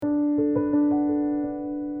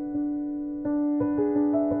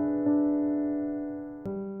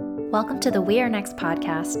Welcome to the We Are Next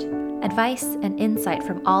podcast, advice and insight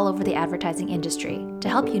from all over the advertising industry to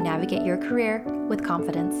help you navigate your career with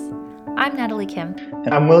confidence. I'm Natalie Kim.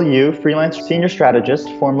 And I'm Will Yu, Freelance Senior Strategist,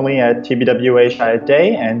 formerly at TBWA Chiat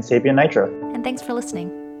and SapientNitro. And thanks for listening.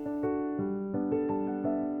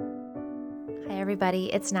 Hi everybody,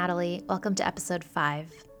 it's Natalie. Welcome to episode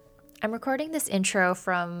 5. I'm recording this intro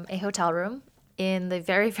from a hotel room in the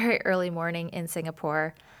very, very early morning in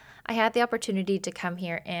Singapore. I had the opportunity to come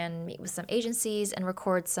here and meet with some agencies and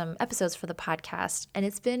record some episodes for the podcast, and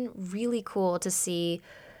it's been really cool to see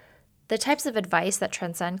the types of advice that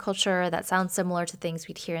transcend culture, that sound similar to things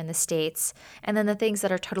we'd hear in the States, and then the things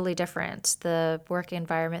that are totally different, the work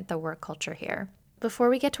environment, the work culture here. Before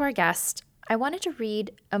we get to our guest, I wanted to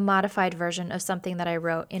read a modified version of something that I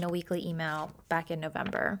wrote in a weekly email back in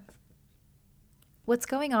November. What's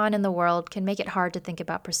going on in the world can make it hard to think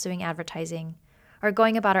about pursuing advertising or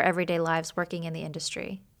going about our everyday lives working in the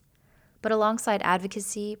industry. But alongside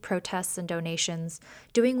advocacy, protests, and donations,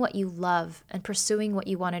 doing what you love and pursuing what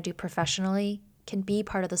you want to do professionally can be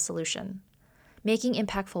part of the solution. Making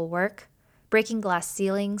impactful work, breaking glass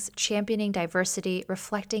ceilings, championing diversity,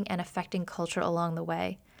 reflecting and affecting culture along the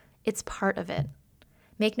way. It's part of it.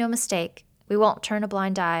 Make no mistake, we won't turn a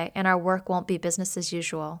blind eye and our work won't be business as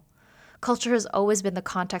usual. Culture has always been the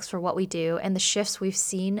context for what we do, and the shifts we've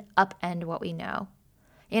seen upend what we know.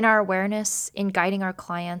 In our awareness, in guiding our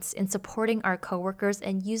clients, in supporting our coworkers,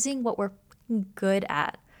 and using what we're good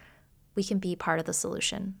at, we can be part of the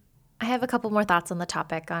solution. I have a couple more thoughts on the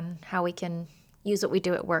topic on how we can use what we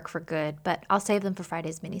do at work for good, but I'll save them for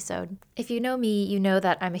Friday's minisode. If you know me, you know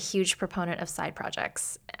that I'm a huge proponent of side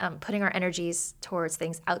projects, putting our energies towards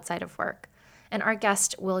things outside of work. And our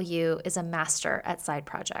guest, Will Yu, is a master at side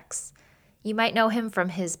projects. You might know him from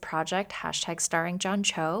his project, #starring John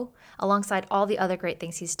Cho, alongside all the other great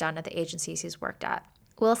things he's done at the agencies he's worked at.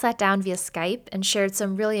 Will sat down via Skype and shared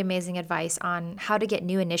some really amazing advice on how to get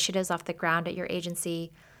new initiatives off the ground at your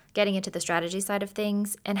agency, getting into the strategy side of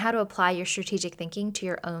things, and how to apply your strategic thinking to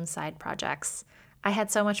your own side projects. I had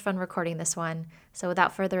so much fun recording this one, so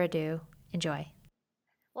without further ado, enjoy.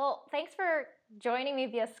 Well, thanks for joining me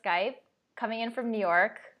via Skype, coming in from New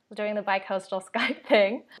York, doing the bi-coastal Skype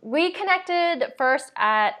thing. We connected first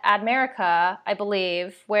at Admerica, I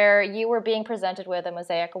believe, where you were being presented with a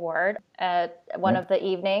Mosaic Award at one of the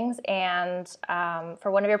evenings, and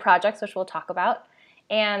for one of your projects, which we'll talk about.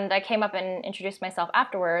 And I came up and introduced myself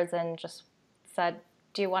afterwards and just said,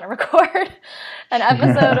 do you want to record an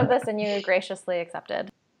episode of this? And you graciously accepted.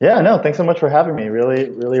 Yeah, no, thanks so much for having me. Really,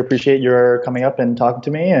 really appreciate your coming up and talking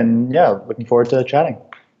to me. And yeah, looking forward to chatting.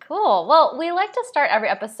 Cool. Well, we like to start every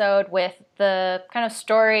episode with the kind of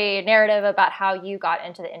story narrative about how you got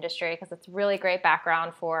into the industry, because it's really great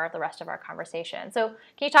background for the rest of our conversation. So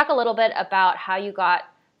can you talk a little bit about how you got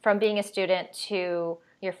from being a student to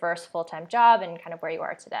your first full-time job and kind of where you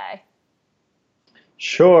are today?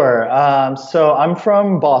 Sure. So I'm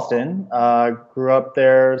from Boston. Grew up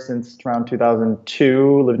there since around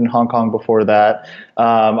 2002, lived in Hong Kong before that.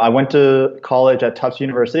 I went to college at Tufts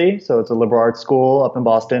University, so it's a liberal arts school up in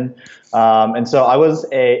Boston. And so I was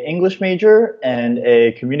a English major and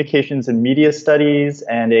a communications and media studies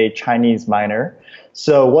and a Chinese minor.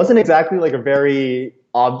 So it wasn't exactly like a very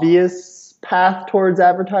obvious path towards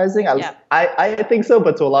advertising. I think so,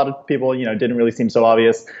 but to a lot of people, it didn't really seem so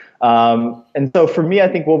obvious. And so for me, I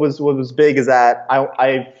think what was big is that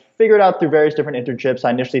I figured out through various different internships.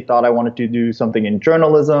 I initially thought I wanted to do something in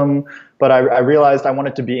journalism, but I realized I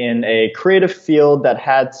wanted to be in a creative field that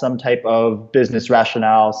had some type of business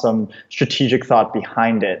rationale, some strategic thought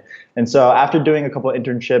behind it. And so after doing a couple of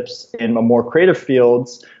internships in more creative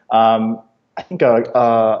fields, I think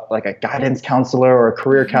like a guidance counselor or a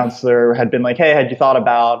career counselor had been like, hey, had you thought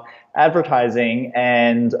about advertising?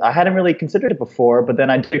 And I hadn't really considered it before, but then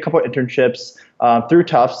I did a couple of internships through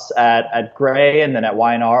Tufts at Gray and then at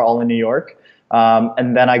Y&R, all in New York.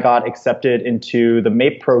 And then I got accepted into the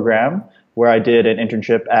MAPE program, where I did an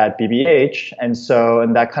internship at BBH.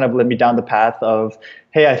 And that kind of led me down the path of,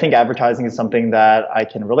 hey, I think advertising is something that I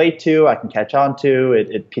can relate to, I can catch on to,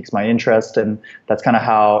 it piques my interest. And that's kind of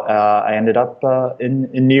how I ended up in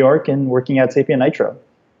New York and working at SapientNitro.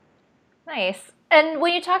 Nice. And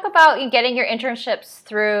when you talk about getting your internships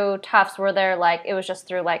through Tufts, it was just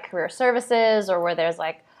through like career services, or where there's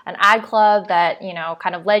like an ad club that,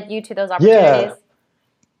 kind of led you to those opportunities?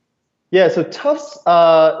 Yeah, so Tufts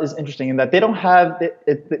is interesting in that they don't have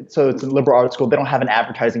so it's a liberal arts school. They don't have an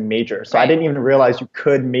advertising major, so I Right. didn't even realize you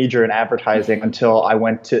could major in advertising until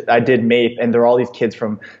I did MAPE, and there are all these kids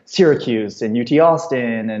from Syracuse and UT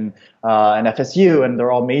Austin and FSU, and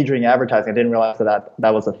they're all majoring in advertising. I didn't realize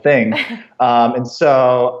that was a thing, and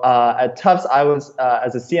so at Tufts I was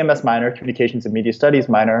as a CMS minor, Communications and Media Studies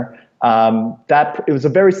minor. That it was a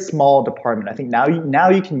very small department. I think now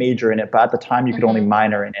you can major in it, but at the time you could only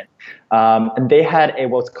minor in it. And they had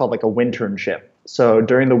what's called like a winternship. So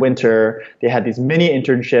during the winter, they had these mini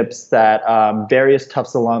internships that various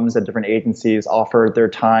Tufts alums at different agencies offered their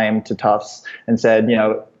time to Tufts and said,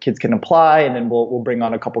 kids can apply, and then we'll bring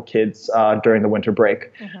on a couple kids during the winter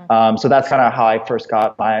break. So that's kind of how I first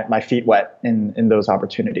got my feet wet in those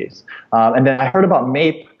opportunities. And then I heard about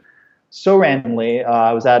MAPE so randomly.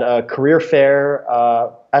 I was at a career fair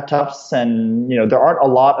at Tufts, and there aren't a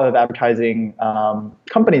lot of advertising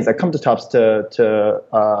companies that come to Tufts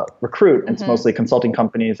to recruit. It's mostly consulting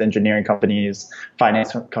companies, engineering companies,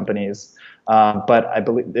 finance companies. But I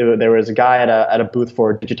believe there was a guy at a booth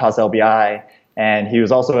for Digitas LBI, and he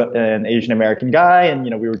was also an Asian American guy, and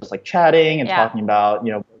we were just like chatting and talking about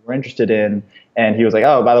what we're interested in. And he was like,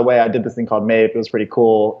 "Oh, by the way, I did this thing called MAPE. It was pretty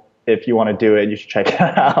cool. If you want to do it, you should check it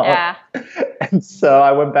out." Yeah. And so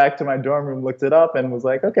I went back to my dorm room, looked it up, and was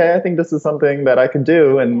like, okay, I think this is something that I could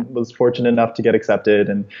do, and was fortunate enough to get accepted.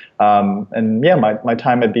 And yeah, my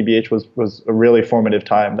time at BBH was a really formative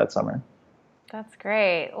time that summer. That's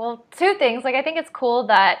great. Well, two things. Like, I think it's cool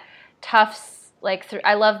that Tufts,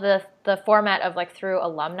 I love the format of through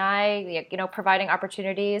alumni, providing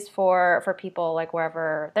opportunities for people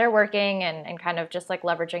wherever they're working, and kind of just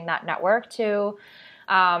leveraging that network to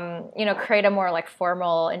create a more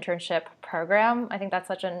formal internship program. I think that's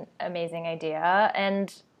such an amazing idea.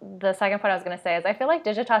 And the second point I was going to say is I feel like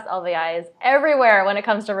Digitas LVI is everywhere when it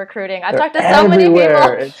comes to recruiting. I've talked to so many people.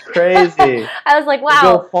 It's crazy. I was like, wow.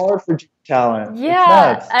 They go hard for talent.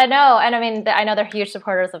 Yeah, it's nuts. I know. And I mean, I know they're huge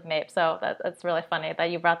supporters of MAPE, so that's really funny that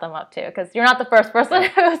you brought them up too, because you're not the first person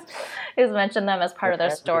who's mentioned them as part of their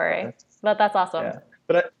story. But that's awesome. Yeah.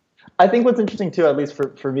 But I think what's interesting too, at least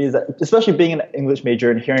for me, is that especially being an English major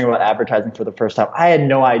and hearing about advertising for the first time, I had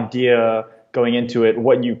no idea going into it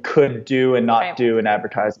what you could do and not do in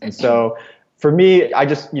advertising. So for me, I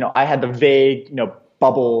just, I had the vague,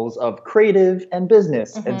 bubbles of creative and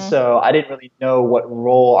business. And so I didn't really know what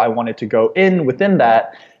role I wanted to go within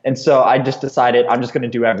that. And so I just decided I'm just going to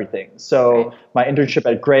do everything. So my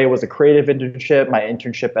internship at Gray was a creative internship. My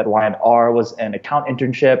internship at Y&R was an account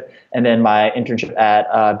internship. And then my internship at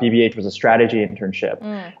BBH was a strategy internship.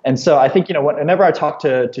 And so I think, whenever I talk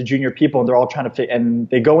to junior people and they're all trying to and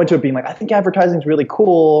they go into it being like, I think advertising is really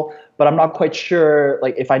cool, but I'm not quite sure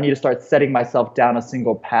if I need to start setting myself down a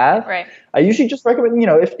single path. Right. I usually just recommend,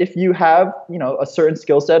 if you have, a certain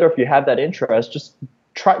skill set, or if you have that interest, just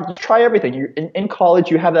try everything. In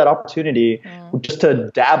college, you have that opportunity just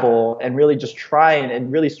to dabble and really just try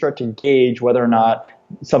and really start to gauge whether or not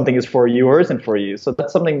something is for you or isn't for you. So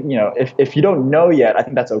that's something, if you don't know yet, I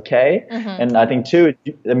think that's okay. And I think too,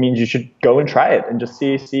 that means you should go and try it and just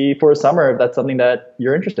see for a summer if that's something that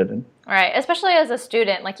you're interested in. Right. Especially as a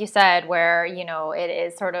student, like you said, where, it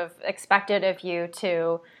is sort of expected of you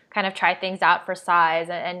to kind of try things out for size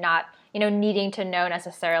and not, needing to know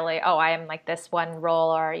necessarily, oh, I am this one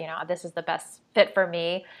role, or, this is the best fit for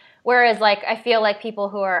me. Whereas I feel like people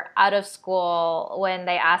who are out of school, when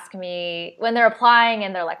they ask me, when they're applying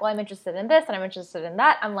and they're like, well, I'm interested in this and I'm interested in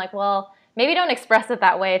that, I'm like, well, maybe don't express it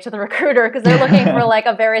that way to the recruiter, because they're looking for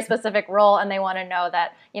a very specific role and they want to know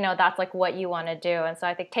that, that's what you want to do. And so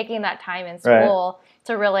I think taking that time in school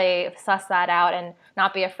to really suss that out and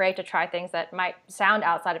not be afraid to try things that might sound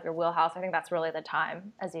outside of your wheelhouse, I think that's really the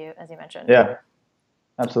time, as you mentioned. Yeah,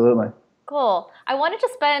 absolutely. Cool. I wanted to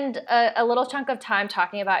spend a little chunk of time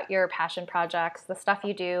talking about your passion projects, the stuff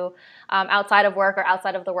you do outside of work or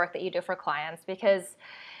outside of the work that you do for clients, because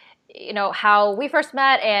how we first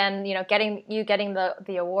met, and getting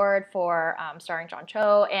the award for starring John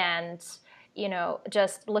Cho, and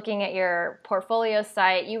just looking at your portfolio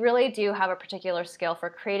site, you really do have a particular skill for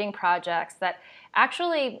creating projects that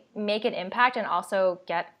actually make an impact and also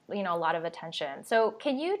get a lot of attention. So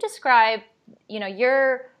can you describe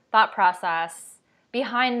your thought process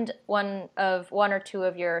behind one or two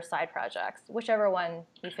of your side projects, whichever one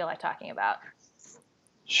you feel like talking about?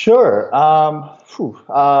 Sure.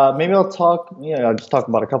 Maybe I'll just talk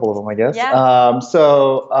about a couple of them, I guess. Yeah.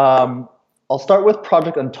 I'll start with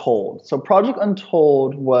Project Untold. So Project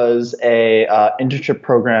Untold was a internship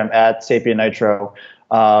program at SapientNitro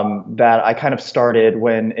that I kind of started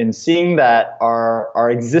in seeing that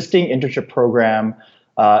our existing internship program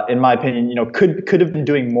in my opinion, could have been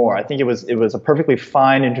doing more. I think it was a perfectly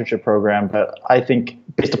fine internship program, but I think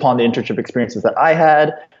based upon the internship experiences that I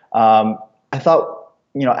had, I thought,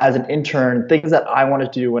 as an intern, things that I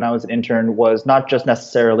wanted to do when I was an intern was not just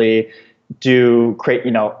necessarily create,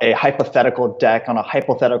 a hypothetical deck on a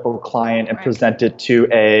hypothetical client and present it to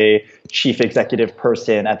a chief executive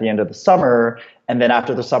person at the end of the summer. And then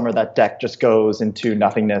after the summer, that deck just goes into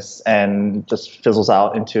nothingness and just fizzles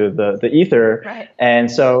out into the ether. Right. And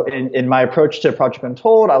so in my approach to Project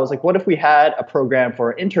Untold, I was like, what if we had a program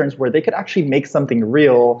for interns where they could actually make something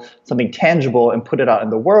real, something tangible, and put it out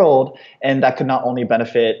in the world? And that could not only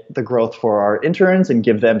benefit the growth for our interns and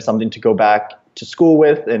give them something to go back to school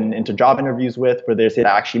with and into job interviews with, where they say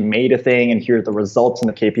I actually made a thing and here are the results and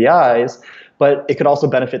the KPIs, but it could also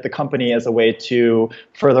benefit the company as a way to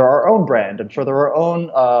further our own brand and further our own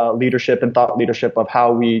leadership and thought leadership of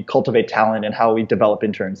how we cultivate talent and how we develop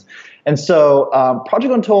interns. And so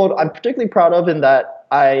Project Untold, I'm particularly proud of in that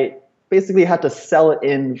I basically had to sell it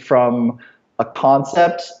in from a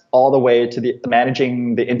concept all the way to the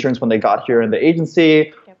managing the interns when they got here in the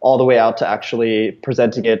agency, all the way out to actually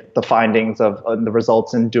presenting the findings of the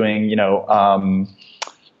results and doing,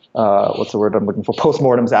 what's the word I'm looking for?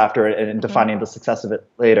 Postmortems after it and defining the success of it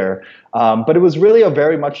later. But it was really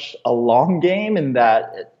very much a long game in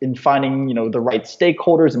finding, the right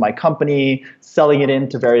stakeholders in my company, selling it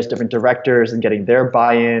into various different directors and getting their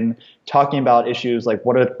buy-in, talking about issues like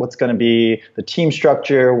what's going to be the team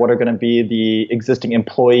structure, what are going to be the existing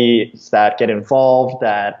employees that get involved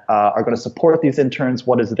that are going to support these interns,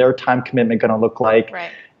 what is their time commitment going to look like.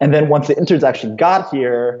 Right. And then once the interns actually got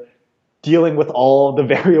here, dealing with all the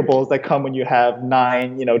variables that come when you have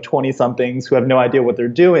 20-somethings who have no idea what they're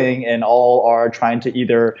doing and all are trying to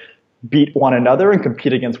either beat one another and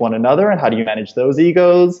compete against one another, and how do you manage those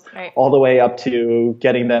egos, all the way up to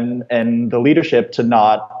getting them and the leadership to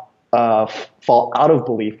not fall out of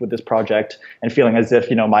belief with this project and feeling as if,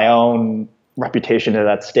 my own reputation is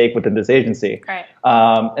at stake within this agency. Right.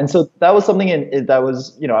 And so that was something that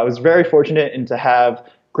was, I was very fortunate to have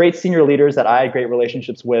great senior leaders that I had great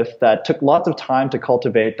relationships with that took lots of time to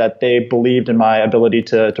cultivate, that they believed in my ability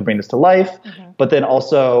to bring this to life. But then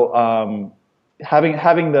also having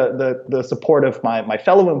the support of my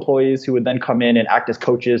fellow employees who would then come in and act as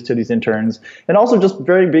coaches to these interns, and also just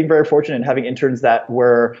being very fortunate in having interns that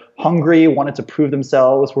were hungry, wanted to prove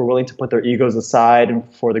themselves, were willing to put their egos aside and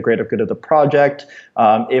for the greater good of the project,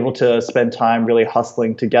 able to spend time really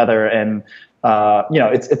hustling together. And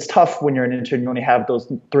it's tough when you're an intern. You only have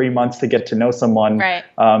those 3 months to get to know someone,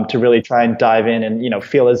 to really try and dive in and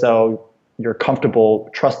feel as though you're comfortable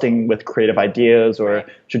trusting with creative ideas or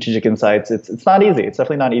strategic insights. It's not easy. It's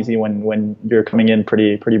definitely not easy when you're coming in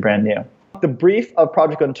pretty brand new. The brief of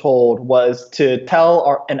Project Untold was to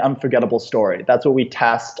tell an unforgettable story. That's what we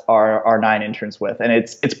tasked our 9 interns with. And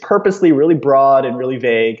it's purposely really broad and really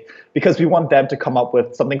vague because we want them to come up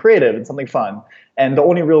with something creative and something fun. And the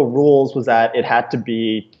only real rules was that it had to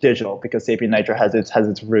be digital because SapientNitro has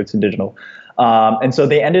its roots in digital. And so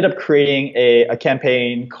they ended up creating a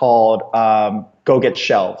campaign called Go Get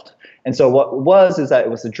Shelved. And so what is that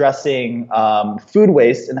it was addressing food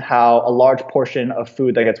waste and how a large portion of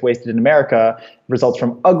food that gets wasted in America results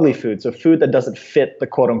from ugly food. So food that doesn't fit the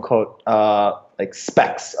quote unquote like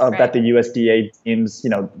specs of that the USDA deems,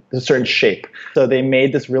 a certain shape. So they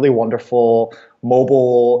made this really wonderful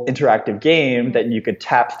mobile interactive game that you could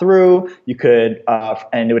tap through. You could,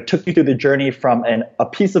 and it would took you through the journey from a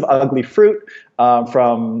piece of ugly fruit,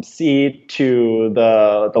 from seed to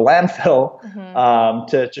the landfill,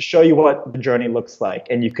 to show you what the journey looks like.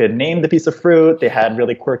 And you could name the piece of fruit. They had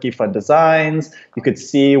really quirky, fun designs. You could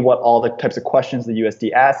see what all the types of questions the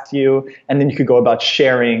USD asks you, and then you could go about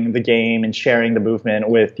sharing the game and sharing the movement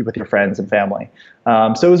with your friends and family.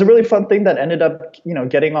 So it was a really fun thing that ended up,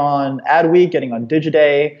 getting on Adweek, getting on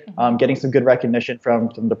Digiday, getting some good recognition from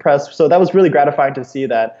the press. So that was really gratifying to see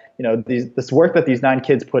that, this work that these 9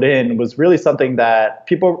 kids put in was really something that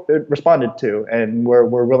people responded to and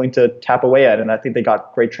were willing to tap away at. And I think they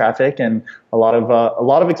got great traffic and a lot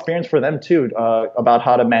of experience for them too, about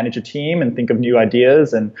how to manage a team and think of new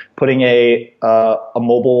ideas and putting a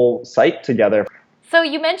mobile site together. So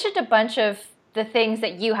you mentioned a bunch of the things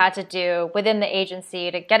that you had to do within the agency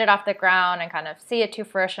to get it off the ground and kind of see it to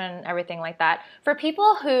fruition, everything like that. For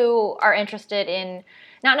people who are interested in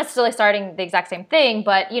not necessarily starting the exact same thing,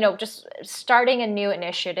 but just starting a new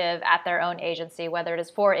initiative at their own agency, whether it is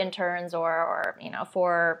for interns or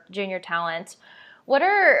for junior talent, what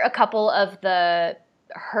are a couple of the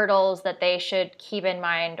hurdles that they should keep in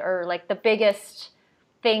mind, or like the biggest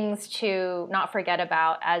things to not forget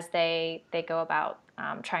about as they go about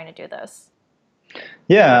trying to do this?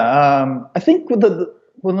 Yeah, I think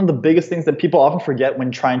one of the biggest things that people often forget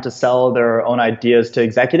when trying to sell their own ideas to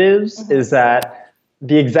executives Mm-hmm. is that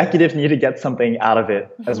the executives need to get something out of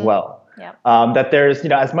it as Mm-hmm. well. Yep. That there's,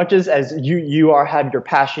 as much as you have your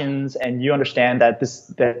passions and you understand that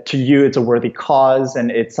that to you it's a worthy cause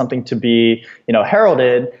and it's something to be,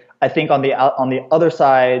 heralded. I think on the other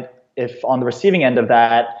side, if on the receiving end of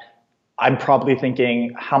that, I'm probably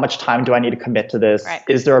thinking, how much time do I need to commit to this? Right.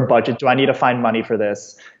 Is there a budget? Do I need to find money for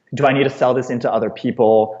this? Do I need to sell this into other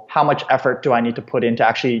people? How much effort do I need to put in to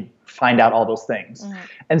actually find out all those things? Mm-hmm.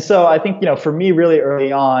 And so I think, for me, really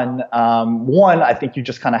early on, one, I think you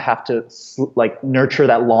just kind of have to like nurture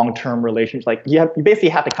that long-term relationship. Like you basically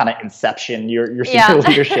have to kind of inception your senior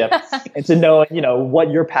leadership and to know,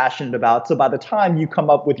 what you're passionate about. So by the time you come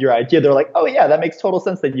up with your idea, they're like, oh yeah, that makes total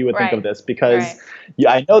sense that you would think of this because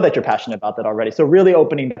I know that you're passionate about that already. So really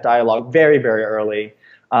opening the dialogue very, very early.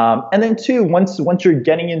 And then two, once you're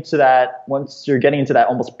getting into that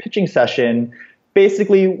almost pitching session,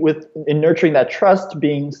 basically in nurturing that trust,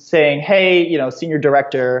 saying, hey, senior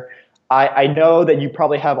director, I know that you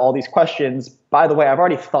probably have all these questions. By the way, I've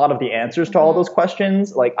already thought of the answers to all those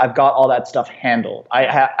questions. Like I've got all that stuff handled.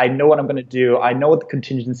 I know what I'm going to do. I know what the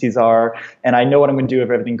contingencies are, and I know what I'm going to do if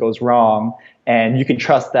everything goes wrong. And you can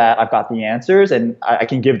trust that I've got the answers and I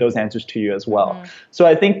can give those answers to you as well. Mm-hmm. So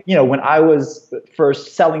I think, when I was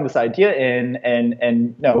first selling this idea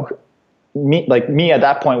me at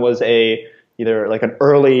that point was either like an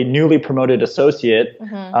early newly promoted associate,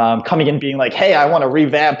 coming in being like, hey, I want to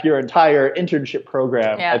revamp your entire internship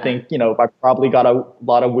program. Yeah. I think, I probably got a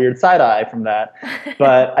lot of weird side eye from that.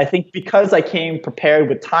 But I think because I came prepared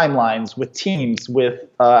with timelines, with teams, with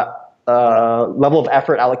level of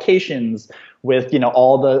effort allocations, with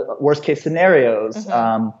all the worst case scenarios,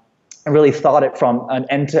 I really thought it from an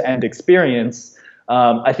end-to-end experience.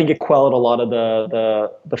 I think it quelled a lot of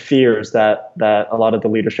the fears that a lot of the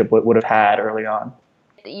leadership would have had early on.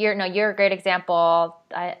 You're a great example.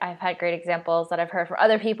 I've had great examples that I've heard from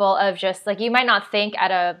other people of just like, you might not think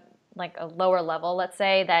at a lower level, let's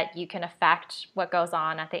say, that you can affect what goes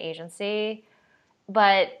on at the agency.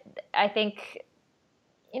 But I think,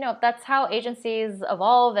 that's how agencies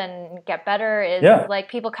evolve and get better is like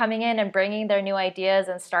people coming in and bringing their new ideas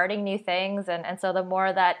and starting new things. And so the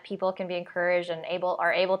more that people can be encouraged and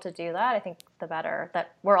are able to do that, I think the better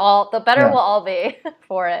we'll all be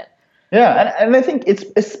for it. Yeah. And I think it's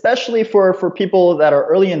especially for people that are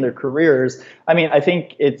early in their careers. I mean, I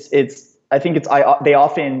think they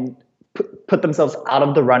often put themselves out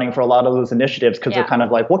of the running for a lot of those initiatives because they're kind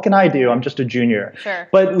of like, what can I do? I'm just a junior. Sure.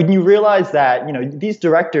 But when you realize that, these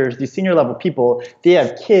directors, these senior level people, they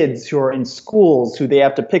have kids who are in schools who they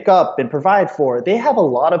have to pick up and provide for. They have a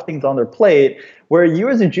lot of things on their plate where you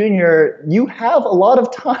as a junior, you have a lot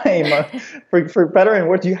of time for better and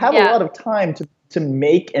worse. You have a lot of time to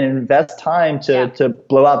make and invest time to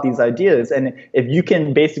blow out these ideas. And if you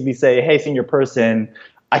can basically say, hey, senior person,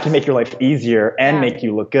 I can make your life easier and make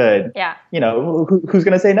you look good. Yeah. Who's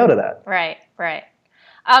going to say no to that? Right.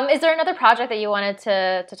 Is there another project that you wanted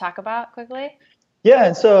to talk about quickly? Yeah,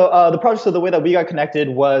 and so the way that we got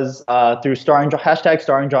connected was through Starring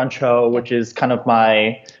John Cho, which is kind of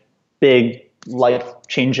my big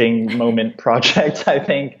life-changing moment project, I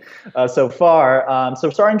think, so far.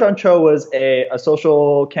 So Starring John Cho was a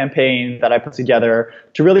social campaign that I put together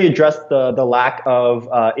to really address the lack of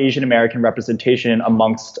Asian American representation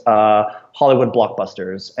amongst Hollywood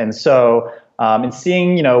blockbusters. And so in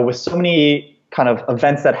seeing, with so many kind of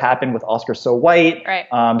events that happen with Oscar So White,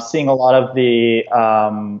 seeing a lot of the,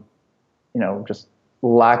 just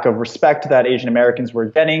lack of respect that Asian Americans were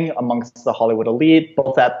getting amongst the Hollywood elite,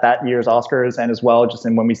 both at that year's Oscars and as well just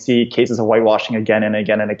when we see cases of whitewashing again and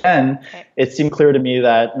again and again, it seemed clear to me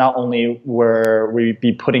that not only were we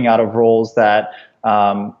be putting out of roles that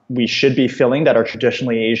we should be filling that are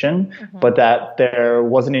traditionally Asian, but that there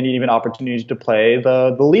wasn't any even opportunity to play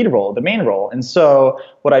the lead role, the main role. And so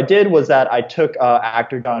what I did was that I took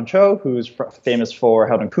actor John Cho, who's famous for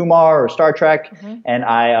Harold and Kumar or Star Trek, and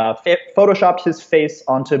I photoshopped his face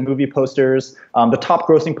onto movie posters, the top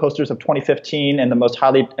grossing posters of 2015 and the most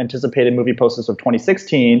highly anticipated movie posters of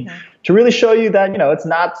 2016, to really show you that, it's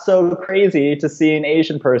not so crazy to see an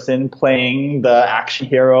Asian person playing the action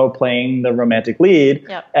hero, playing the romantic lead,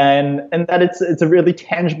 and that it's a really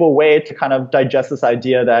tangible way to kind of digest this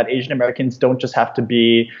idea that Asian Americans don't just have to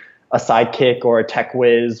be a sidekick or a tech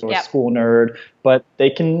whiz or a school nerd, but they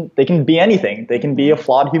can be anything. They can be a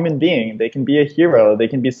flawed human being. They can be a hero. They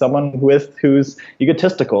can be someone who's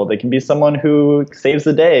egotistical. They can be someone who saves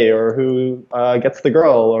the day or who gets the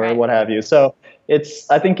girl or what have you. So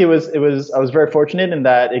I think I was very fortunate in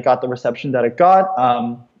that it got the reception that it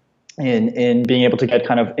got. In being able to get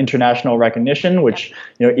kind of international recognition, which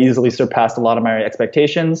easily surpassed a lot of my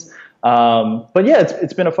expectations. But yeah,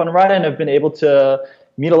 it's been a fun ride, and I've been able to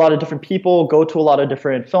meet a lot of different people, go to a lot of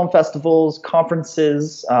different film festivals,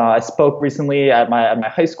 conferences. I spoke recently at my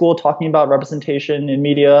high school talking about representation in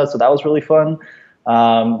media, so that was really fun.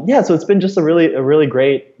 Yeah, so it's been just a really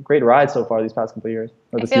great ride so far these past couple of years,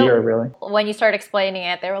 or this year really. When you start explaining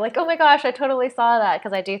it, they were like, "Oh my gosh, I totally saw that,"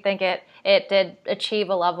 because I do think it did achieve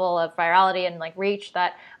a level of virality and like reach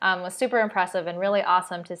that was super impressive and really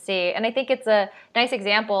awesome to see. And I think it's a nice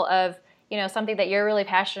example of something that you're really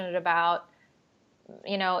passionate about,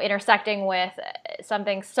 intersecting with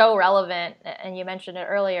something so relevant, and you mentioned it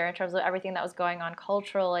earlier in terms of everything that was going on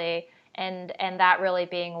culturally, and that really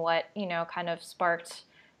being what kind of sparked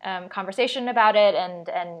conversation about it, and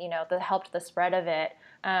helped the spread of it.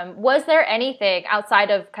 Was there anything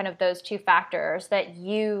outside of kind of those two factors that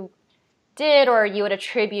you did, or you would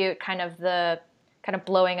attribute kind of the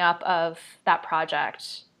blowing up of that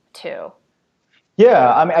project to?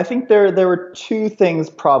 Yeah, I mean, I think there were two things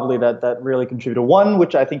probably that really contributed. One,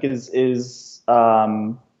 which I think is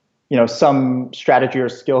some strategy or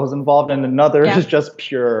skills involved, and another is just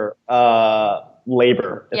pure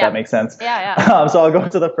labor, if that makes sense. Yeah. So I'll go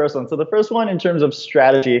into the first one. So the first one, in terms of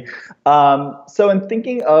strategy. So in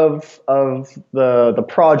thinking of the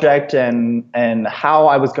project and how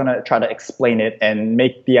I was going to try to explain it and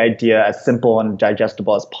make the idea as simple and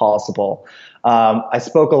digestible as possible. I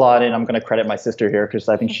spoke a lot, and I'm going to credit my sister here because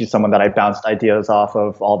I think she's someone that I bounced ideas off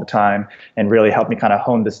of all the time and really helped me kind of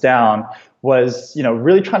hone this down. Was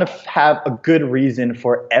really trying to have a good reason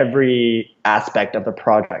for every aspect of the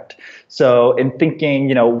project. So in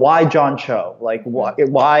thinking, why John Cho? Like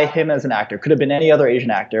why him as an actor? Could have been any other Asian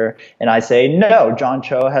actor. And I say no, John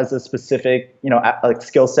Cho has a specific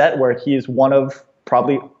skill set where he's one of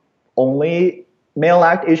probably only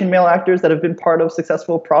Asian male actors that have been part of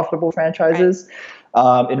successful, profitable franchises.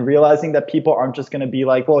 Right. In realizing that people aren't just going to be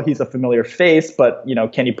like, well, he's a familiar face, but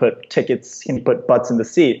can you put tickets? Can you put butts in the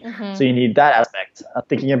seat? Mm-hmm. So you need that aspect.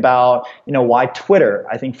 Thinking about why Twitter.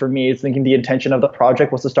 I think for me, it's thinking the intention of the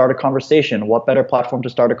project was to start a conversation. What better platform to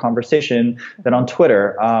start a conversation than on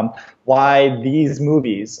Twitter? Why these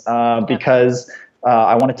movies? Because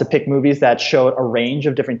I wanted to pick movies that showed a range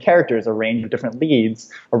of different characters, a range of different leads,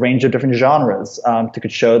 a range of different genres, to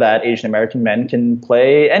show that Asian American men can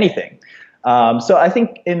play anything. So I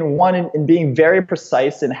think in being very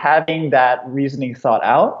precise and having that reasoning thought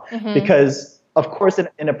out, mm-hmm. because of course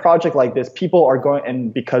in a project like this, people are going,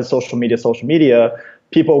 and because social media,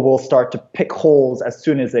 people will start to pick holes as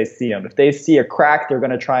soon as they see them. If they see a crack, they're going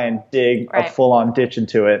to try and dig a full-on ditch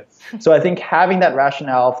into it. So I think having that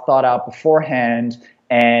rationale thought out beforehand,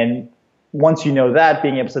 and once you know that,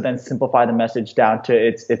 being able to then simplify the message down to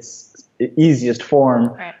its easiest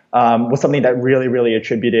form was something that really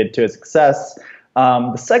attributed to its success.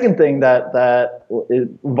 The second thing that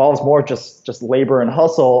involves more just labor and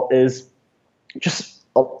hustle is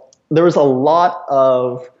there was a lot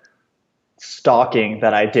of stalking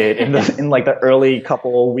that I did in the early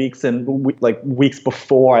couple of weeks and weeks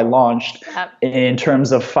before I launched, in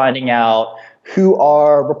terms of finding out who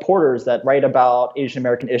are reporters that write about Asian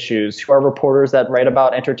American issues, who are reporters that write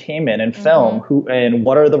about entertainment and film, and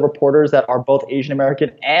what are the reporters that are both Asian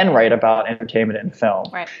American and write about entertainment and film,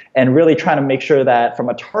 and really trying to make sure that from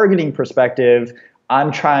a targeting perspective,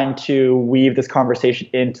 I'm trying to weave this conversation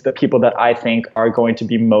into the people that I think are going to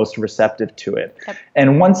be most receptive to it. Yep.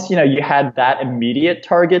 And once you had that immediate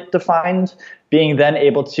target defined, being then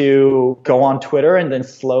able to go on Twitter and then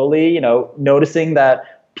slowly, noticing that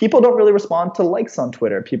people don't really respond to likes on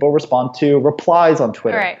Twitter. People respond to replies on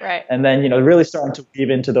Twitter. Right. And then, really starting to weave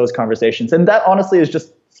into those conversations. And that honestly is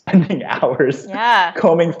just spending hours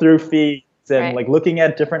combing through feeds and looking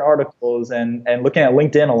at different articles and looking at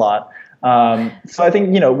LinkedIn a lot. So I think,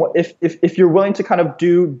 if you're willing to kind of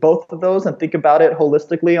do both of those and think about it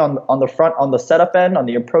holistically on the front, on the setup end, on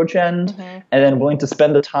the approach end, and then willing to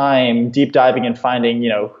spend the time deep diving and finding,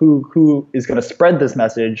 who is going to spread this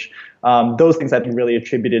message, those things have been really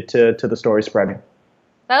attributed to the story spreading.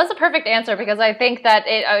 That was a perfect answer, because I think that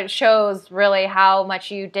it shows really how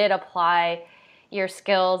much you did apply your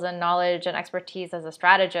skills and knowledge and expertise as a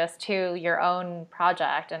strategist to your own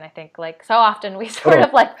project. And I think so often we sort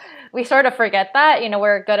of forget that,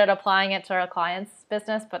 we're good at applying it to our clients,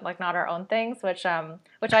 business, but like not our own things, which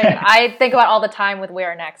I think about all the time with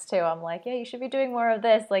Where Next too. I'm like, yeah, you should be doing more of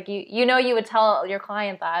this. Like you would tell your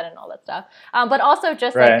client that and all that stuff. But also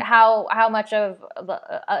just like how much of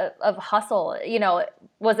hustle,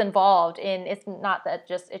 was involved in. It's not that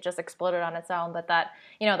it just exploded on its own, but that,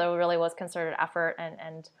 there really was concerted effort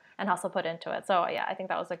and hustle put into it. So yeah, I think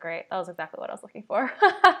that was exactly what I was looking for.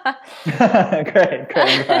 Great.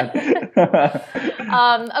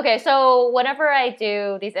 Okay, so whenever I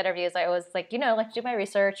do these interviews, I always like to do my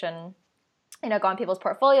research and go on people's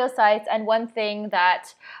portfolio sites. And one thing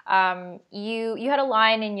that you had a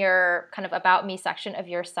line in your kind of about me section of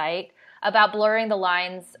your site about blurring the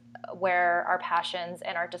lines where our passions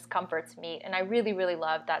and our discomforts meet. And I really, really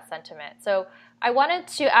loved that sentiment. So I wanted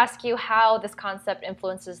to ask you how this concept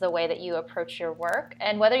influences the way that you approach your work,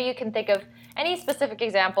 and whether you can think of any specific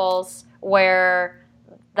examples where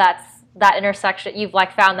that intersection, you've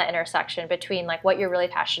like found that intersection between like what you're really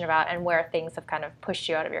passionate about and where things have kind of pushed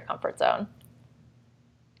you out of your comfort zone.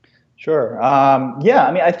 Sure. Yeah,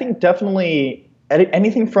 I mean, I think definitely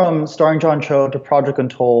anything from Starring John Cho to Project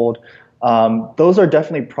Untold, those are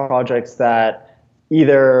definitely projects that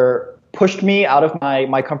either pushed me out of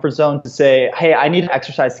my comfort zone to say, hey, I need to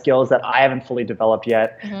exercise skills that I haven't fully developed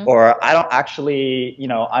yet, or I don't actually,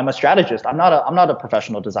 I'm a strategist. I'm not a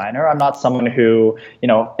professional designer. I'm not someone who,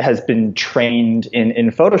 has been trained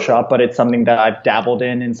in Photoshop, but it's something that I've dabbled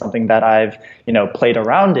in something that I've, played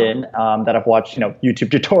around in, that I've watched, YouTube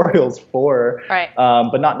tutorials for, right.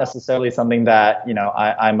 But not necessarily something that,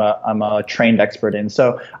 I'm a trained expert in.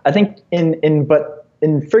 So I think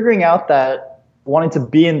in figuring out that wanting to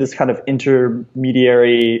be in this kind of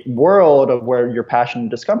intermediary world of where your passion and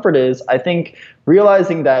discomfort is, I think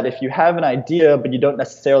realizing that if you have an idea but you don't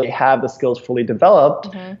necessarily have the skills fully developed,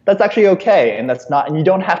 that's actually okay. And you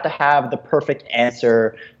don't have to have the perfect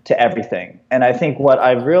answer to everything. And I think what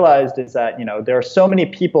I've realized is that, there are so many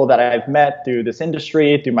people that I've met through this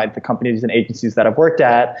industry, through the companies and agencies that I've worked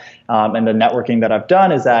at, and the networking that I've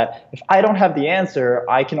done, is that if I don't have the answer,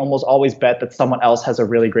 I can almost always bet that someone else has a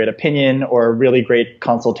really great opinion or a really great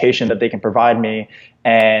consultation that they can provide me.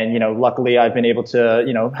 And, luckily I've been able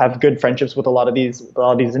to, have good friendships with a lot of these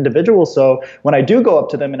individuals. So when I do go up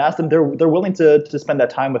to them and ask them, they're willing to spend that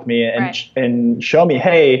time with me and, right. and show me,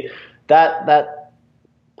 hey, that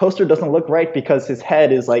poster doesn't look right because his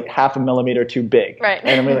head is like 0.5 millimeter too big. Right.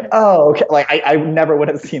 And I'm like, oh, okay. Like I never would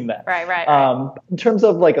have seen that. Right. In terms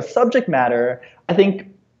of like a subject matter, I think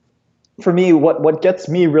for me, what gets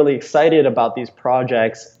me really excited about these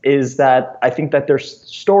projects is that I think that there's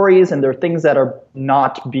stories and there are things that are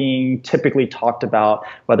not being typically talked about,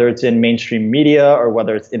 whether it's in mainstream media or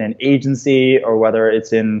whether it's in an agency or whether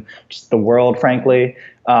it's in just the world, frankly.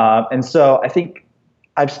 And so I think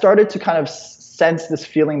I've started to kind of sense this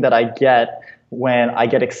feeling that I get when I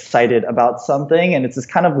get excited about something, and it's this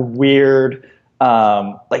kind of weird,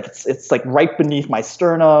 like it's like right beneath my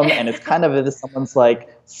sternum, and it's kind of as if someone's like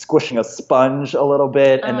squishing a sponge a little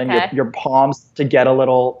bit, and then your palms to get a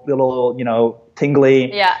little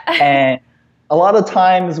tingly. Yeah. And a lot of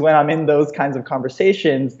times when I'm in those kinds of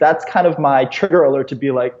conversations, that's kind of my trigger alert to be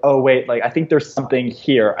like, oh wait, like I think there's something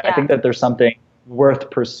here. Yeah. I think that there's something worth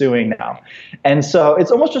pursuing now. And so it's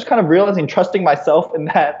almost just kind of realizing, trusting myself in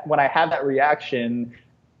that when I have that reaction,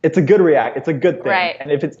 it's a good it's a good thing. Right.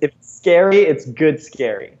 And if it's scary, it's good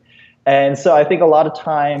scary. And so I think a lot of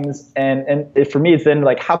times, and for me, it's then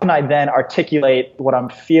like, how can I then articulate what I'm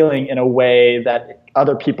feeling in a way that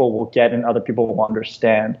other people will get and other people will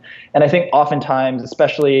understand? And I think oftentimes,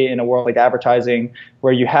 especially in a world like advertising,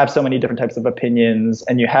 where you have so many different types of opinions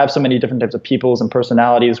and you have so many different types of peoples and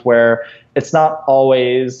personalities, where it's not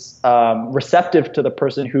always receptive to the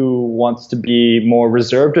person who wants to be more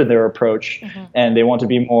reserved in their approach, and they want to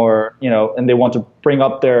be more, and they want to bring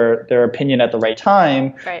up their opinion at the right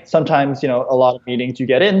time. Right. Sometimes, a lot of meetings you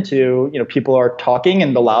get into, people are talking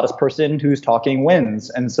and the loudest person who's talking wins.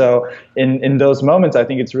 And so in those moments, I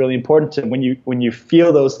think it's really important to, when you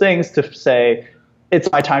feel those things, to say, it's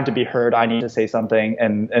my time to be heard. I need to say something,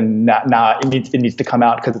 and now it needs to come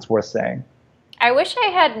out because it's worth saying. I wish I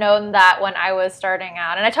had known that when I was starting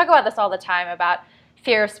out. And I talk about this all the time, about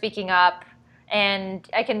fear of speaking up. And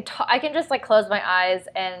I can just like close my eyes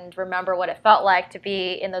and remember what it felt like to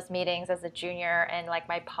be in those meetings as a junior, and like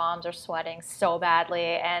my palms are sweating so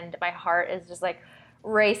badly and my heart is just like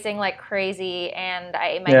racing like crazy, and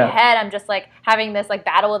in my head I'm just like having this like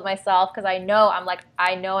battle with myself, because I know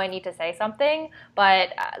I need to say something, but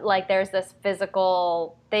like there's this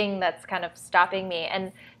physical thing that's kind of stopping me.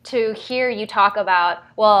 And to hear you talk about,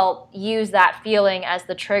 well, use that feeling as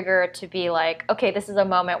the trigger to be like, okay, this is a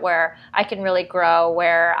moment where I can really grow,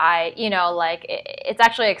 where I, like it's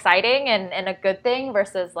actually exciting and a good thing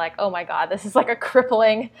versus like, oh my God, this is like a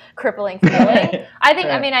crippling feeling.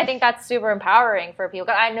 I think that's super empowering for people.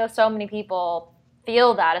 I know so many people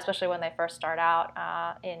feel that, especially when they first start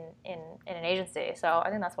out in an agency. So I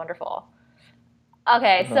think that's wonderful.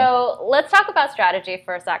 Okay, so let's talk about strategy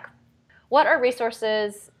for a sec. What are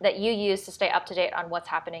resources that you use to stay up to date on what's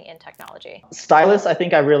happening in technology? Stylus, I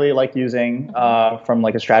think I really like using from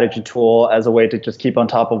like a strategy tool as a way to just keep on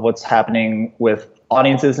top of what's happening with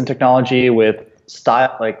audiences in technology, with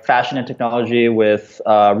style, like fashion and technology, with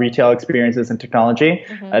retail experiences and technology.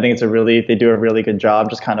 I think they do a really good job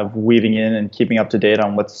just kind of weaving in and keeping up to date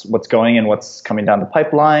on what's going and what's coming down the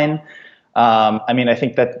pipeline. I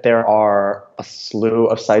think that there are a slew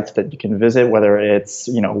of sites that you can visit, whether it's,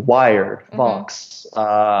 Wired, Vox,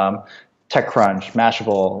 TechCrunch,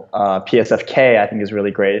 Mashable, PSFK, I think is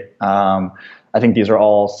really great. I think these are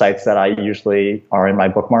all sites that I usually are in my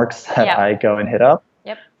bookmarks that I go and hit up.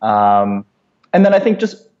 Yep. And then I think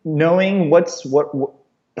just knowing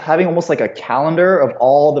having almost like a calendar of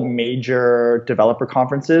all the major developer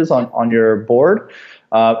conferences on your board,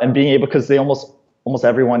 and being able, because they almost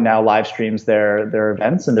everyone now live streams their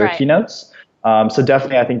events and their keynotes. So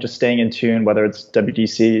definitely, I think just staying in tune, whether it's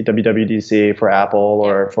WWDC for Apple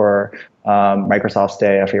or for Microsoft's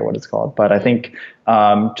Day, I forget what it's called. But I think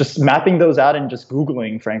just mapping those out and just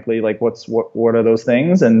Googling, frankly, like what are those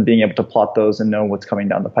things, and being able to plot those and know what's coming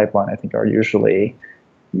down the pipeline, I think are usually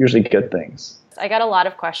good things. I got a lot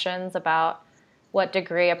of questions about what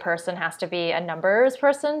degree a person has to be a numbers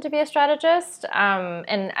person to be a strategist.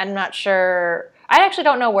 And I'm not sure, I actually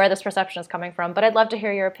don't know where this perception is coming from, but I'd love to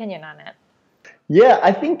hear your opinion on it. Yeah,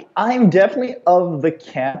 I think I'm definitely of the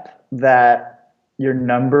camp that your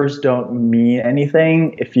numbers don't mean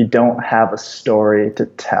anything if you don't have a story to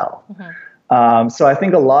tell. So I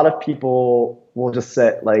think a lot of people will just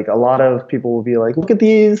say, like, a lot of people will be like, look at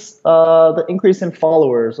these, the increase in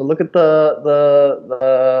followers, or look at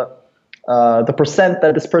the percent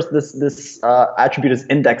that this attribute is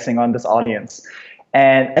indexing on this audience.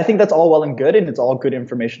 And I think that's all well and good, and it's all good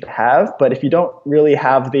information to have. But if you don't really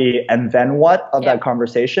have the and then what of that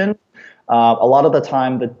conversation, a lot of the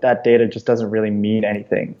time that data just doesn't really mean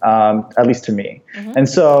anything, at least to me. And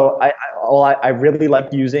so I really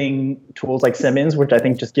like using tools like Simmons, which I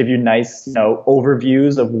think just give you nice,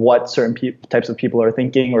 overviews of what certain types of people are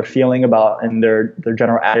thinking or feeling about and their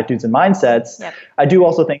general attitudes and mindsets. I do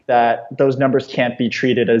also think that those numbers can't be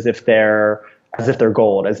treated as if they're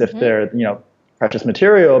gold, as if they're, precious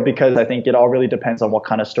material, because I think it all really depends on what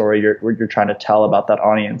kind of story you're trying to tell about that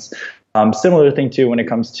audience. Similar thing too when it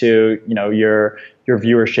comes to your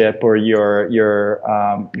viewership or your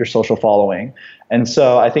social following. And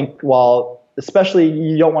so I think especially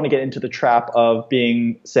you don't want to get into the trap of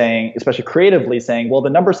saying, especially creatively saying, well, the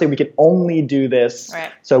numbers say we can only do this,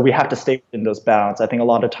 so we have to stay within those bounds. I think a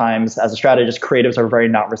lot of times as a strategist, creatives are very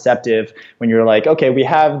not receptive when you're like, okay, we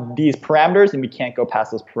have these parameters and we can't go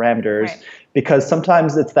past those parameters, because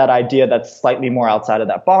sometimes it's that idea that's slightly more outside of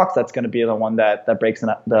that box that's going to be the one that breaks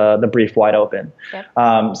the brief wide open.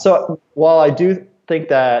 So while I do think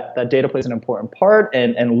that data plays an important part,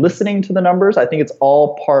 and listening to the numbers, I think it's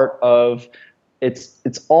all part of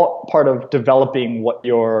developing what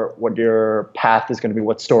your path is going to be,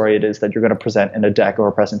 what story it is that you're going to present in a deck or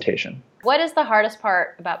a presentation. What is the hardest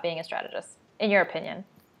part about being a strategist, in your opinion?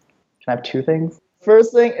 Can I have two things?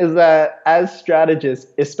 First thing is that as strategists,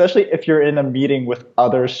 especially if you're in a meeting with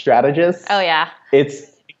other strategists,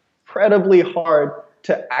 it's incredibly hard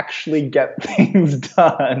to actually get things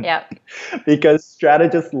done. Because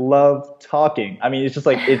strategists love talking. I mean, it's just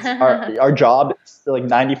like, it's our job, it's like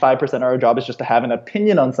 95% of our job is just to have an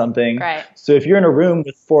opinion on something. So if you're in a room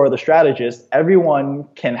with four other strategists, everyone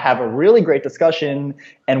can have a really great discussion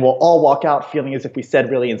and we'll all walk out feeling as if we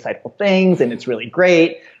said really insightful things and it's really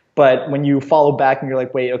great. But when you follow back and you're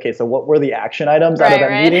like, wait, okay, so what were the action items out of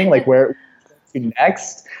that meeting? Like, where to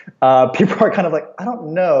next? People are kind of like, I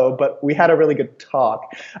don't know, but we had a really good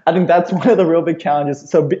talk. I think that's one of the real big challenges.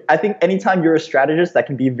 So I think anytime you're a strategist, that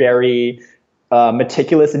can be very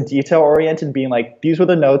meticulous and detail oriented, being like, these were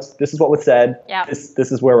the notes, this is what was said,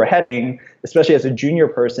 this is where we're heading, especially as a junior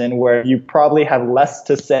person, where you probably have less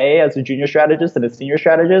to say as a junior strategist than a senior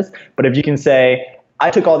strategist. But if you can say, I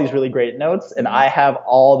took all these really great notes and I have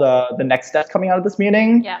all the next steps coming out of this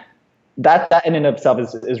meeting, that in and of itself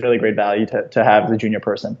is really great value to have as a junior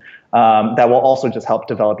person. That will also just help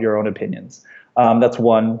develop your own opinions. That's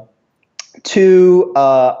one. Two,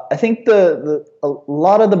 I think a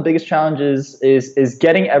lot of the biggest challenges is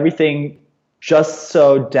getting everything just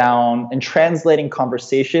so down and translating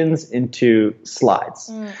conversations into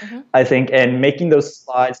slides. I think, and making those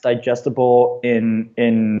slides digestible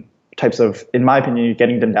in types of, in my opinion,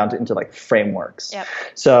 getting them down into like frameworks. Yep.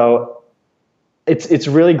 So it's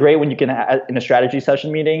really great when you can, in a strategy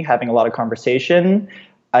session meeting, having a lot of conversation.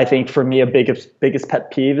 I think for me, a biggest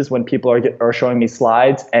pet peeve is when people are showing me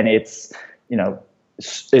slides and it's,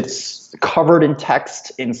 it's covered in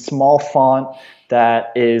text in small font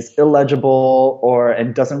that is illegible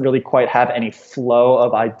and doesn't really quite have any flow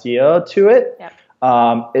of idea to it. Yep.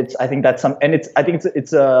 I think that's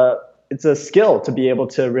it's a skill to be able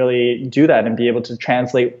to really do that and be able to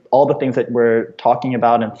translate all the things that we're talking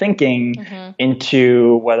about and thinking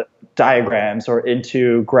into diagrams or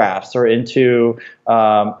into graphs or into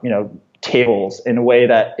tables in a way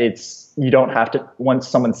that you don't have to, once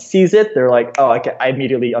someone sees it, they're like, oh, I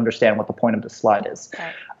immediately understand what the point of the slide is.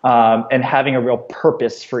 Right. And having a real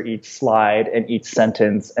purpose for each slide and each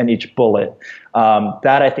sentence and each bullet.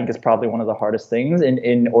 That I think is probably one of the hardest things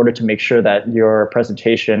in order to make sure that your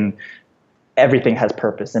presentation, everything has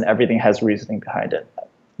purpose and everything has reasoning behind it.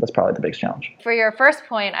 That's probably the biggest challenge. For your first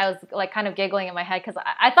point, I was like kind of giggling in my head because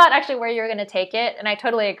I thought actually where you were going to take it, and I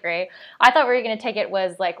totally agree. I thought where you were going to take it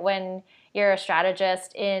was like when you're a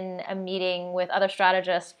strategist in a meeting with other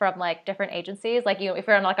strategists from like different agencies, like if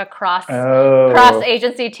you're on like a cross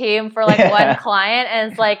agency team for like one client, and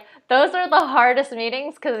it's like those are the hardest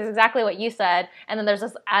meetings because it's exactly what you said, and then there's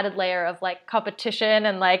this added layer of like competition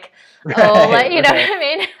and like you know what I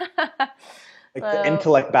mean. Like the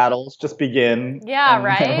intellect battles just begin. Yeah,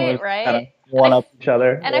 right. Kind of one up each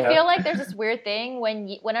other. And I feel like there's this weird thing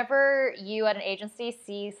whenever you at an agency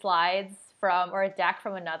see slides from or a deck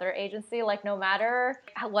from another agency, like no matter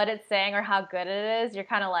what it's saying or how good it is, you're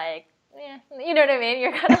kind of like, you know what I mean?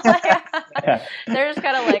 You're kind of like, they're just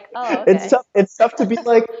kind of like, oh, okay. It's tough to be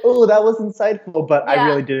like, oh, that was insightful, but I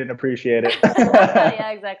really didn't appreciate it.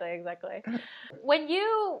 Yeah, exactly. When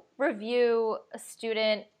you review a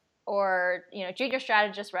student or junior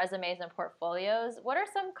strategist resumes and portfolios, what are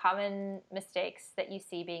some common mistakes that you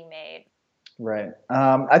see being made? Right.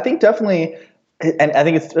 I think definitely, and I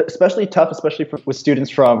think it's especially tough, especially with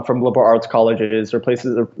students from liberal arts colleges or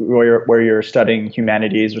places where you're studying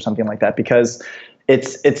humanities or something like that, because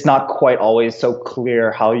it's not quite always so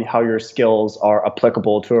clear how your skills are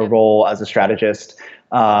applicable to a role as a strategist.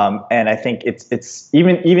 And I think it's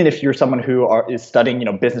even if you're someone who is studying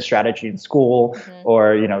business strategy in school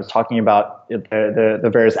or talking about the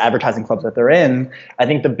various advertising clubs that they're in, I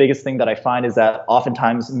think the biggest thing that I find is that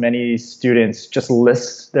oftentimes many students just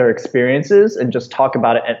list their experiences and just talk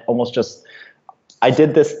about it and almost just, I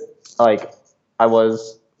did this, like I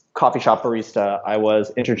was coffee shop barista, I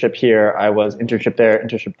was internship here, I was internship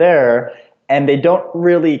there. And they don't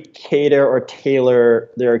really cater or tailor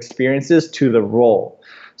their experiences to the role.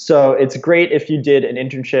 So it's great if you did an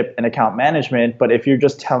internship in account management, but if you're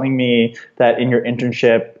just telling me that in your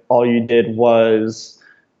internship, all you did was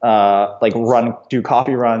do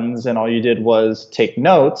coffee runs and all you did was take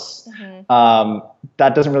notes,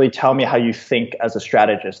 that doesn't really tell me how you think as a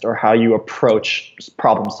strategist or how you approach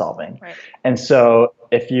problem solving. Right. And so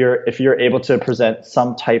if you're able to present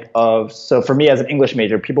some type of, so for me as an English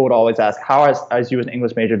major, people would always ask, how as you as an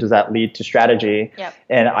English major does that lead to strategy? Yep.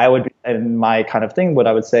 And my kind of thing, what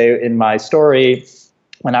I would say in my story,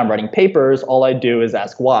 when I'm writing papers, all I do is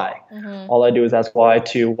ask why. All I do is ask why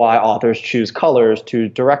authors choose colors, to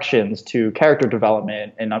directions, to character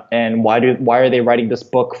development, and why are they writing this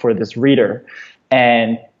book for this reader?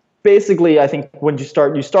 And basically, I think when you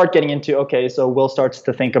start getting into, okay, so Will starts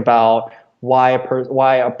to think about why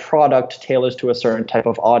a product tailors to a certain type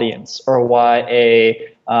of audience, or why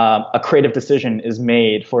a creative decision is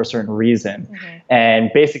made for a certain reason.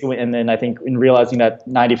 And basically, and then I think in realizing that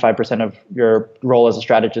 95% of your role as a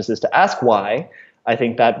strategist is to ask why, I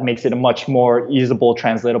think that makes it a much more usable,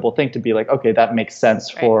 translatable thing to be like, okay, that makes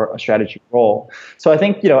sense for a strategy role. So I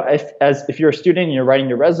think, if you're a student and you're writing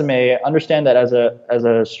your resume, understand that as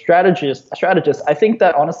a strategist, I think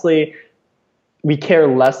that honestly, we care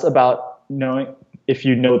less about knowing if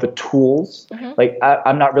you know the tools. Like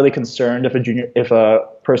I'm not really concerned if a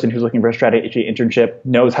person who's looking for a strategy internship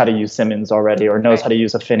knows how to use Simmons already, or knows how to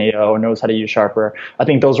use Affinio, or knows how to use Sharper. I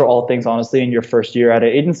think those are all things, honestly, in your first year at an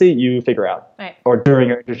agency, you figure out, or during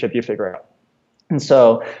your internship, you figure out. And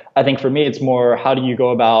so I think for me, it's more, how do you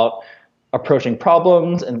go about approaching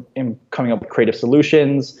problems and coming up with creative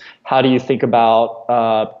solutions? How do you think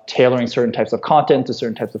about tailoring certain types of content to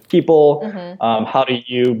certain types of people? How do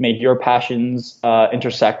you make your passions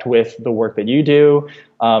intersect with the work that you do?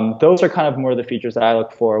 Those are kind of more the features that I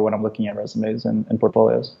look for when I'm looking at resumes and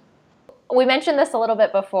portfolios. We mentioned this a little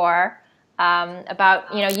bit before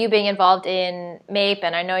about you being involved in MAPE,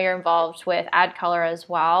 and I know you're involved with AdColor as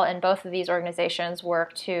well, and both of these organizations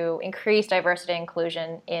work to increase diversity and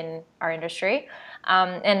inclusion in our industry,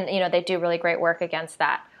 and they do really great work against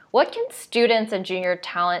that. What can students and junior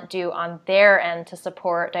talent do on their end to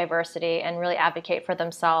support diversity and really advocate for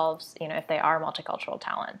themselves, if they are multicultural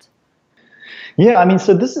talent? Yeah, I mean,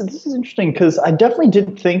 so this is interesting because I definitely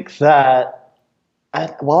didn't think that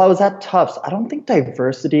while I was at Tufts, I don't think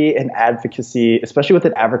diversity and advocacy, especially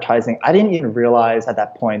within advertising, I didn't even realize at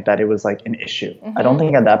that point that it was like an issue. I don't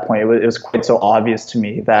think at that point it was quite so obvious to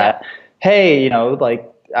me that, hey, like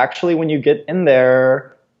actually when you get in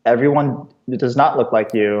there, everyone does not look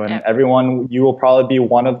like you, and you will probably be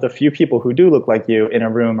one of the few people who do look like you in a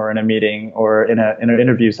room or in a meeting or in an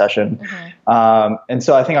interview session. And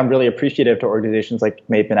so I think I'm really appreciative to organizations like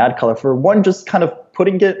MAPE and AdColor for one, just kind of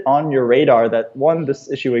putting it on your radar that one,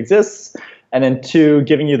 this issue exists, and then two,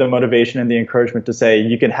 giving you the motivation and the encouragement to say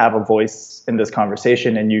you can have a voice in this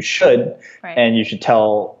conversation and you should, and you should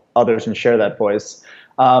tell others and share that voice.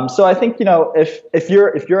 So I think if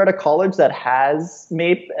you're at a college that has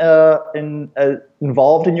MAPE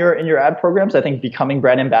involved in your ad programs, I think becoming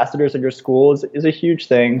brand ambassadors at your school is a huge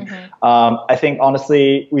thing. I think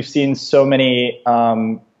honestly we've seen so many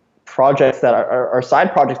projects that are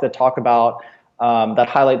side projects that talk about that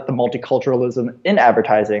highlight the multiculturalism in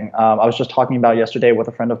advertising. I was just talking about yesterday with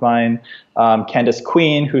a friend of mine, Candace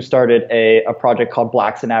Queen, who started a project called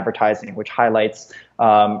Blacks in Advertising, which highlights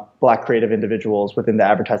Black creative individuals within the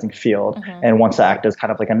advertising field and wants to act as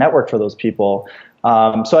kind of like a network for those people.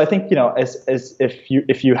 So I think as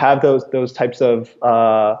if you have those types of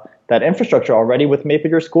that infrastructure already with MAPE at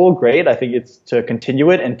your school, great. I think it's to continue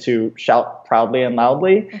it and to shout proudly and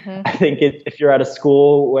loudly. I think if you're at a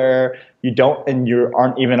school where you don't and you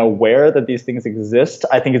aren't even aware that these things exist,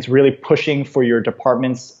 I think it's really pushing for your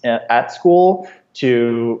departments at school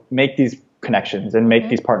to make these connections and make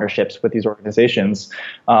these partnerships with these organizations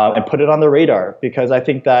and put it on the radar, because I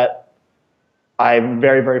think that I'm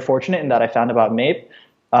very, very fortunate in that I found about MAPE.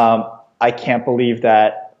 I can't believe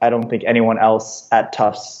that I don't think anyone else at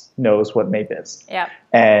Tufts knows what MAPE is.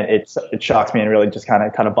 And it shocks me and really just kind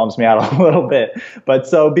of bums me out a little bit. But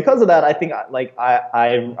so because of that, I think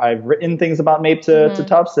I've written things about MAPE to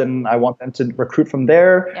Tufts, and I want them to recruit from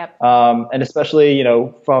there. And especially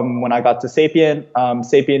from when I got to Sapient,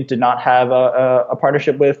 Sapient did not have a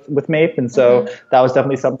partnership with MAPE, and so that was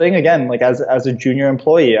definitely something. Again, like as a junior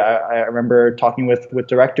employee, I remember talking with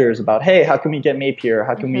directors about, hey, how can we get MAPE here?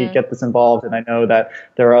 How can we get this involved? And I know that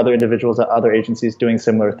there are other individuals at other agencies doing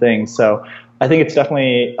similar things. So I think it's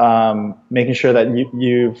definitely making sure that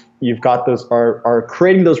you've got those are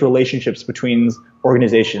creating those relationships between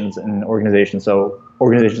organizations and organizations. So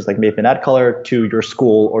organizations like MAPE and AdColor to your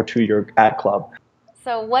school or to your ad club.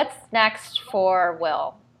 So what's next for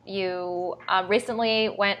Will? You recently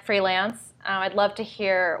went freelance. I'd love to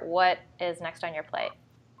hear what is next on your plate.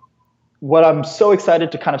 What I'm so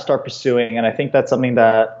excited to kind of start pursuing, and I think that's something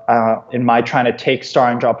that in my trying to take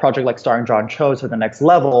a project like Starring John Cho to the next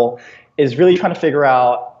level, is really trying to figure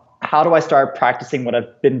out how do I start practicing what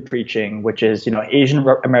I've been preaching, which is, Asian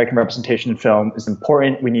American representation in film is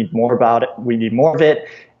important. We need more about it. We need more of it.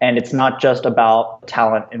 And it's not just about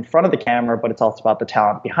talent in front of the camera, but it's also about the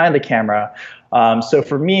talent behind the camera. So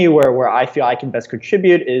for me, where I feel I can best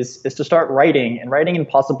contribute is to start writing and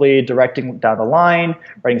possibly directing down the line,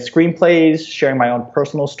 writing screenplays, sharing my own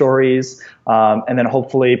personal stories, and then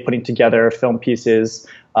hopefully putting together film pieces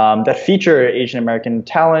that feature Asian American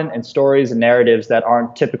talent and stories and narratives that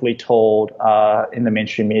aren't typically told in the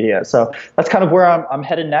mainstream media. So that's kind of where I'm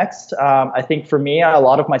headed next. I think for me, a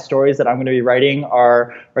lot of my stories that I'm going to be writing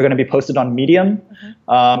are going to be posted on Medium.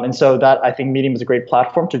 And so that I think Medium is a great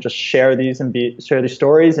platform to just share these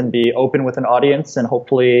stories and be open with an audience, and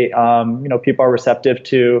hopefully people are receptive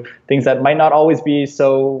to things that might not always be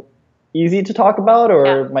so easy to talk about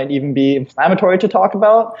or might even be inflammatory to talk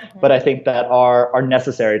about, but I think that are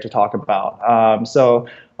necessary to talk about. So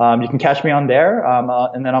you can catch me on there.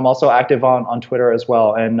 And then I'm also active on Twitter as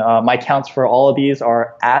well. And my accounts for all of these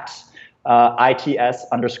are at its_willu.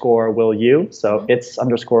 So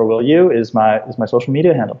its_willu is my social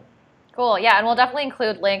media handle. Cool. Yeah, and we'll definitely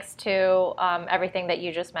include links to everything that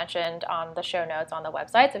you just mentioned on the show notes on the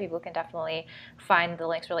website, so people can definitely find the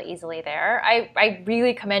links really easily there. I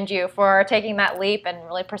really commend you for taking that leap and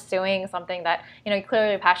really pursuing something that you're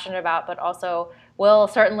clearly passionate about, but also will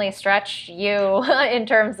certainly stretch you in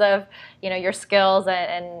terms of your skills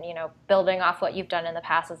and building off what you've done in the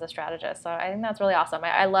past as a strategist. So I think that's really awesome.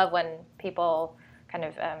 I love when people kind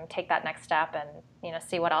of take that next step and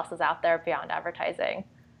see what else is out there beyond advertising.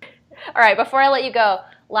 All right, before I let you go,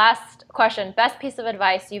 last question. Best piece of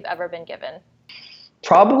advice you've ever been given?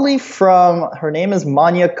 Probably from, her name is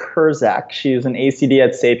Manya Kurzak. She's an ACD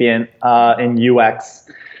at Sapient in UX.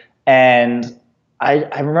 And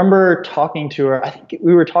I remember talking to her. I think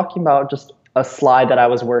we were talking about just a slide that I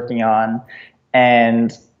was working on.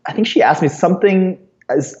 And I think she asked me something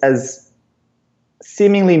as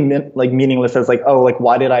seemingly meaningless as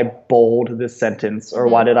why did I bold this sentence, or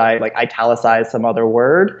why did I italicize some other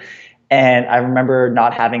word? And I remember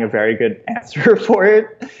not having a very good answer for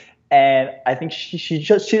it. And I think she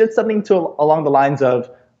did something along the lines of,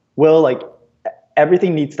 Will,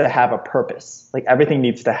 everything needs to have a purpose. Everything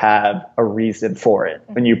needs to have a reason for it.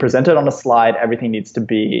 When you present it on a slide, everything needs to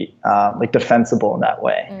be defensible in that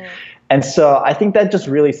way. And so I think that just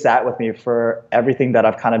really sat with me for everything that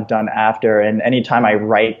I've kind of done after. And anytime I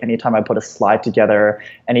write, anytime I put a slide together,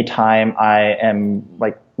 anytime I am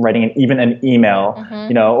writing even an email,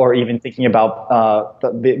 or even thinking about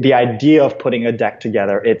the idea of putting a deck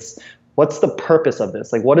together, it's what's the purpose of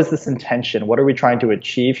this? What is this intention? What are we trying to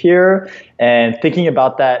achieve here? And thinking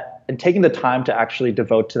about that and taking the time to actually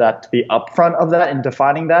devote to that, to be upfront of that and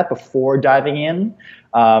defining that before diving in,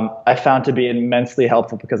 I found to be immensely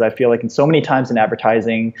helpful, because I feel like in so many times in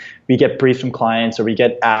advertising, we get briefs from clients or we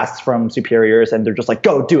get asks from superiors and they're just like,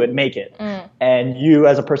 go do it, make it. And you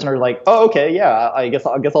as a person are like, oh, okay, yeah, I guess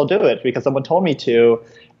I'll do it because someone told me to.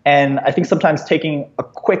 And I think sometimes taking a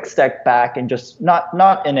quick step back and just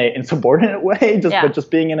not in a insubordinate way, but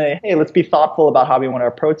just being in a, hey, let's be thoughtful about how we want to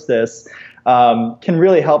approach this, can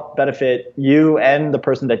really help benefit you and the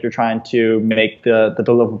person that you're trying to make the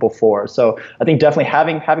deliverable for. So I think definitely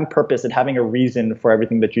having purpose and having a reason for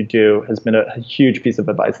everything that you do has been a huge piece of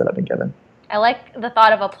advice that I've been given. I like the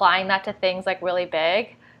thought of applying that to things really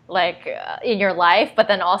big, in your life, but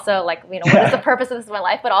then also what is the purpose of this in my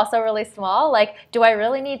life, but also really small. Do I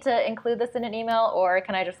really need to include this in an email, or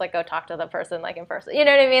can I just go talk to the person in person? You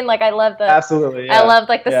know what I mean? I love absolutely. Yeah. I love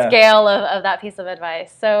the scale of that piece of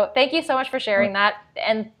advice. So thank you so much for sharing that,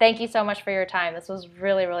 and thank you so much for your time. This was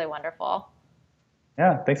really, really wonderful.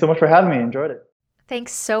 Yeah, thanks so much for having me. Enjoyed it.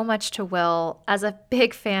 Thanks so much to Will. As a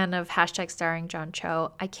big fan of #starring John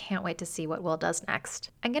Cho, I can't wait to see what Will does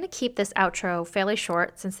next. I'm going to keep this outro fairly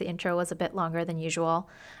short since the intro was a bit longer than usual.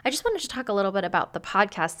 I just wanted to talk a little bit about the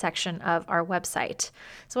podcast section of our website.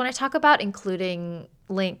 So when I talk about including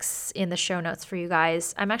links in the show notes for you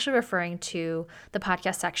guys, I'm actually referring to the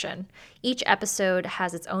podcast section. Each episode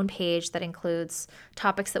has its own page that includes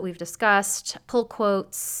topics that we've discussed, pull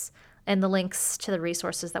quotes, and the links to the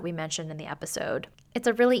resources that we mentioned in the episode. It's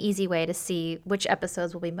a really easy way to see which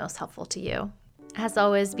episodes will be most helpful to you. As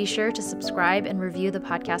always, be sure to subscribe and review the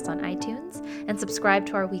podcast on iTunes, and subscribe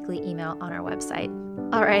to our weekly email on our website.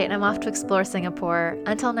 All right, I'm off to explore Singapore.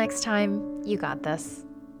 Until next time, you got this.